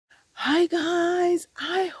Hi guys,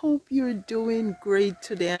 I hope you're doing great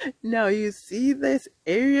today. Now you see this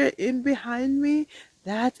area in behind me?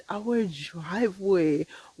 That's our driveway.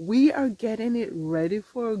 We are getting it ready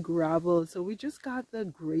for gravel. So we just got the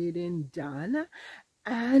grading done.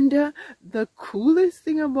 And the coolest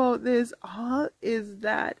thing about this all is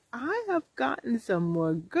that I have gotten some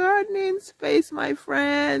more gardening space, my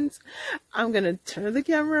friends. I'm gonna turn the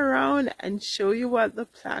camera around and show you what the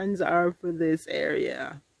plans are for this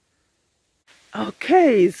area.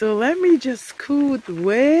 Okay, so let me just scoot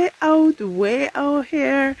way out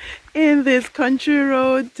here in this country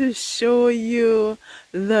road to show you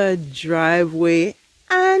the driveway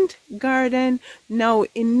and garden. Now,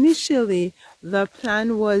 initially, the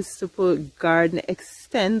plan was to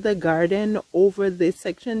extend the garden over this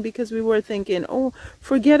section because we were thinking, oh,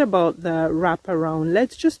 forget about the wraparound.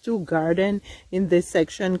 Let's just do garden in this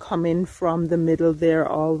section coming from the middle there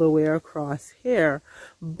all the way across here.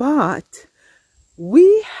 But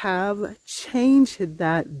we have changed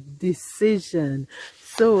that decision.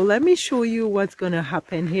 So let me show you what's going to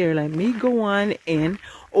happen here. Let me go on in.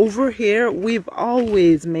 Over here, we've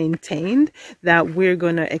always maintained that we're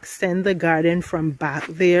going to extend the garden from back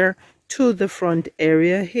there to the front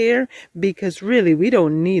area here, because really we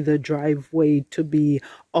don't need the driveway to be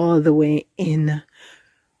all the way in.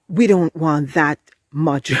 We don't want that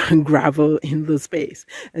much gravel in the space,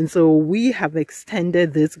 and so we have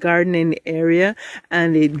extended this gardening area,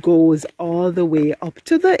 and it goes all the way up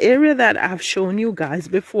to the area that I've shown you guys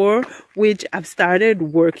before, which I've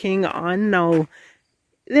started working on now.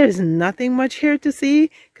 There's nothing much here to see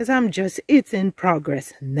because it's in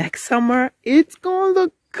progress. Next summer it's gonna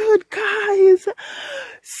look good, guys.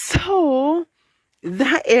 So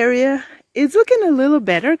that area is looking a little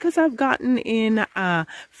better because I've gotten in a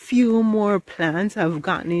few more plants. I've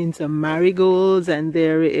gotten in some marigolds, and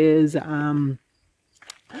there is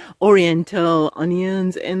oriental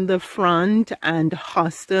onions in the front and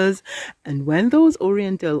hostas. And when those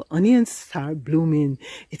oriental onions start blooming,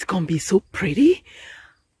 it's gonna be so pretty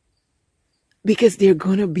because they're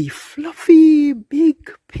gonna be fluffy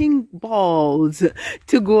big pink balls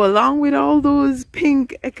to go along with all those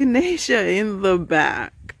pink echinacea in the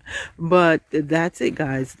back. But that's it,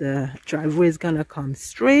 guys. The driveway is gonna come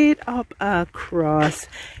straight up across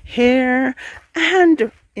here,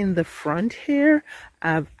 and in the front here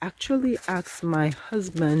I've actually asked my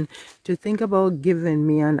husband to think about giving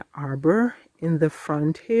me an arbor in the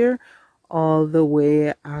front here all the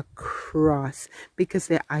way across, because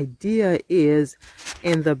the idea is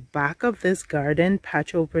in the back of this garden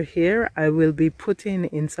patch over here I will be putting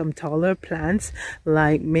in some taller plants,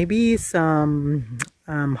 like maybe some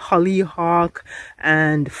hollyhock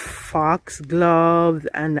and foxglove,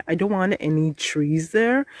 and I don't want any trees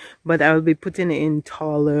there, but I will be putting in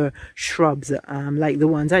taller shrubs like the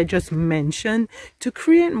ones I just mentioned, to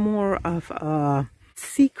create more of a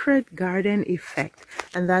secret garden effect.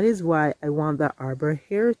 And that is why I want the arbor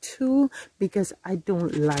here too, because I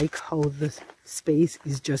don't like how the space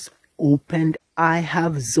is just opened. I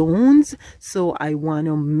have zones, so I want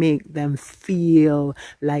to make them feel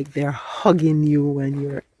like they're hugging you when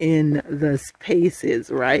you're in the spaces,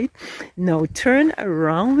 right? Now turn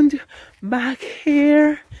around back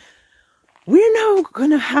here. We're now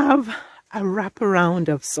gonna have a wraparound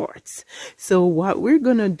of sorts. So what we're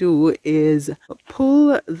gonna do is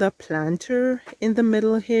pull the planter in the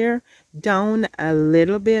middle here down a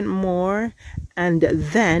little bit more, and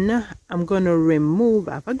then I'm gonna remove,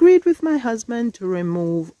 I've agreed with my husband to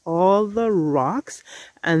remove all the rocks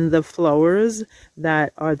and the flowers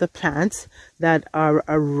that are the plants that are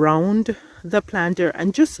around the planter,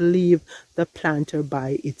 and just leave the planter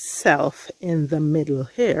by itself in the middle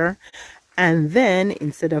here. And then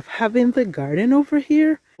instead of having the garden over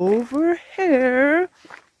here,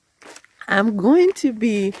 I'm going to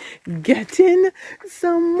be getting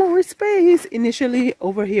some more space. Initially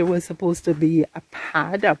over here was supposed to be a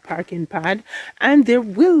pad, a parking pad, and there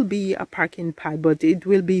will be a parking pad, but it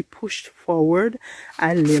will be pushed forward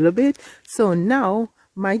a little bit. So now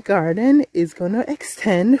my garden is gonna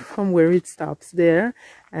extend from where it stops there,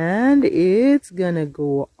 and it's gonna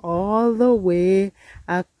go all the way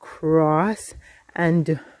across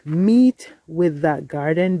and meet with that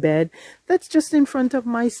garden bed that's just in front of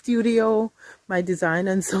my studio, my design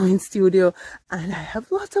and sewing studio. And I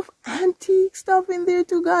have lots of antique stuff in there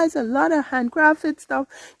too, guys, a lot of handcrafted stuff.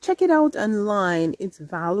 Check it out online. It's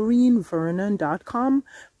ValerineVernon.com,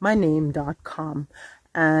 my name.com,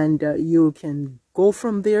 and you can go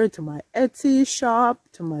from there to my Etsy shop,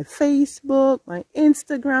 to my Facebook, my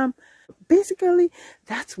Instagram. basically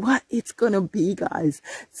that's what it's gonna be, guys.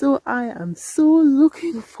 So I am so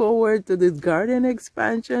looking forward to this garden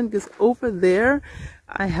expansion, because over there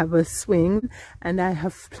I have a swing and I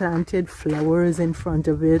have planted flowers in front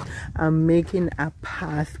of it. I'm making a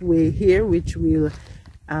pathway here which will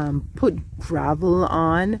put gravel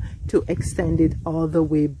on to extend it all the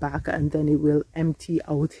way back, and then it will empty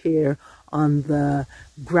out here on the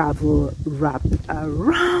gravel wrap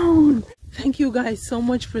around. Thank you guys so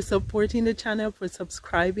much for supporting the channel, for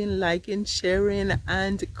subscribing, liking, sharing,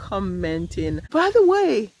 and commenting. By the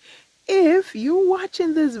way, if you're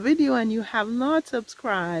watching this video and you have not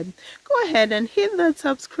subscribed, go ahead and hit that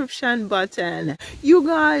subscription button. You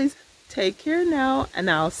guys take care now, and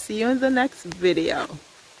I'll see you in the next video.